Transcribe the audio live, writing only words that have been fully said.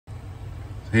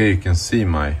Here you can see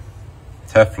my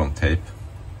Teflon tape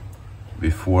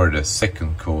before the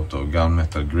second coat of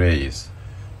gunmetal gray is,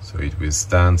 so it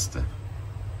withstands the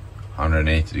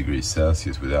 180 degrees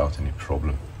Celsius without any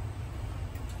problem.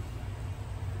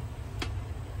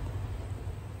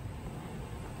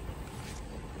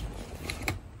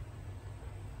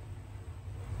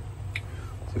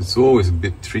 So it's always a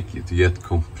bit tricky to get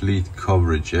complete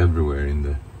coverage everywhere in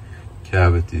the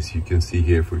cavities. You can see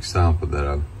here, for example, that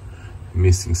I'm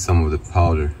missing some of the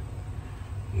powder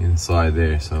inside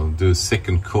there, so I'll do a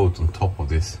second coat on top of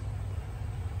this.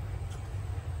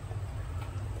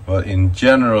 But in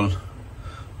general,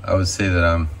 I would say that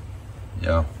I'm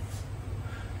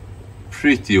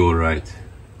pretty alright,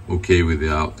 okay with the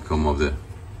outcome of the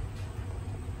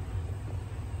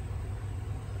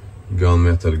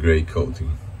gunmetal gray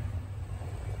coating.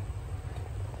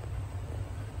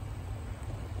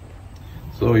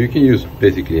 So you can use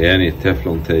basically any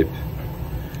Teflon tape.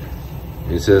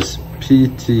 It says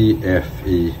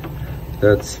PTFE,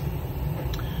 that's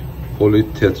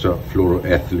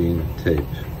Polytetrafluoroethylene tape.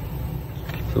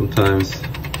 Sometimes,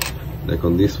 like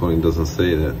on this one, it doesn't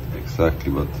say that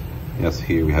exactly, but yes,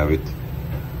 here we have it.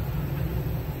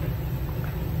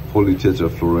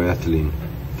 Polytetrafluoroethylene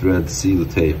thread seal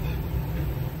tape.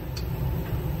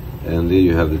 And there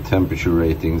you have the temperature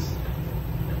ratings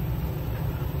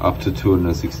up to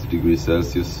 260 degrees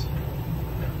Celsius,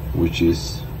 which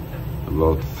is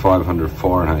about 500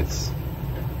 Fahrenheit.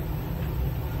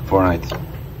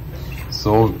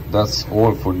 So that's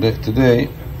all for today.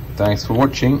 Thanks for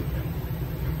watching.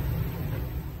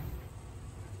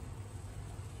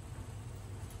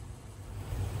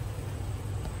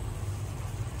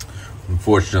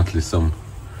 Unfortunately, some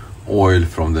oil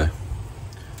from the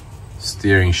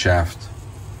steering shaft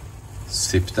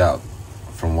sipped out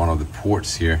from one of the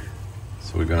ports here,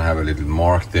 so we're gonna have a little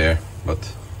mark there,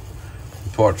 but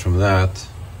apart from that,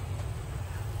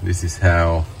 this is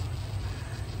how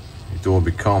it all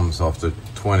becomes after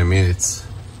 20 minutes.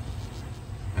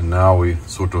 And now we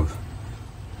sort of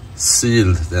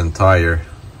sealed the entire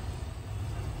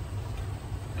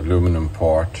aluminum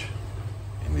part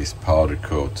in this powder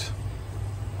coat.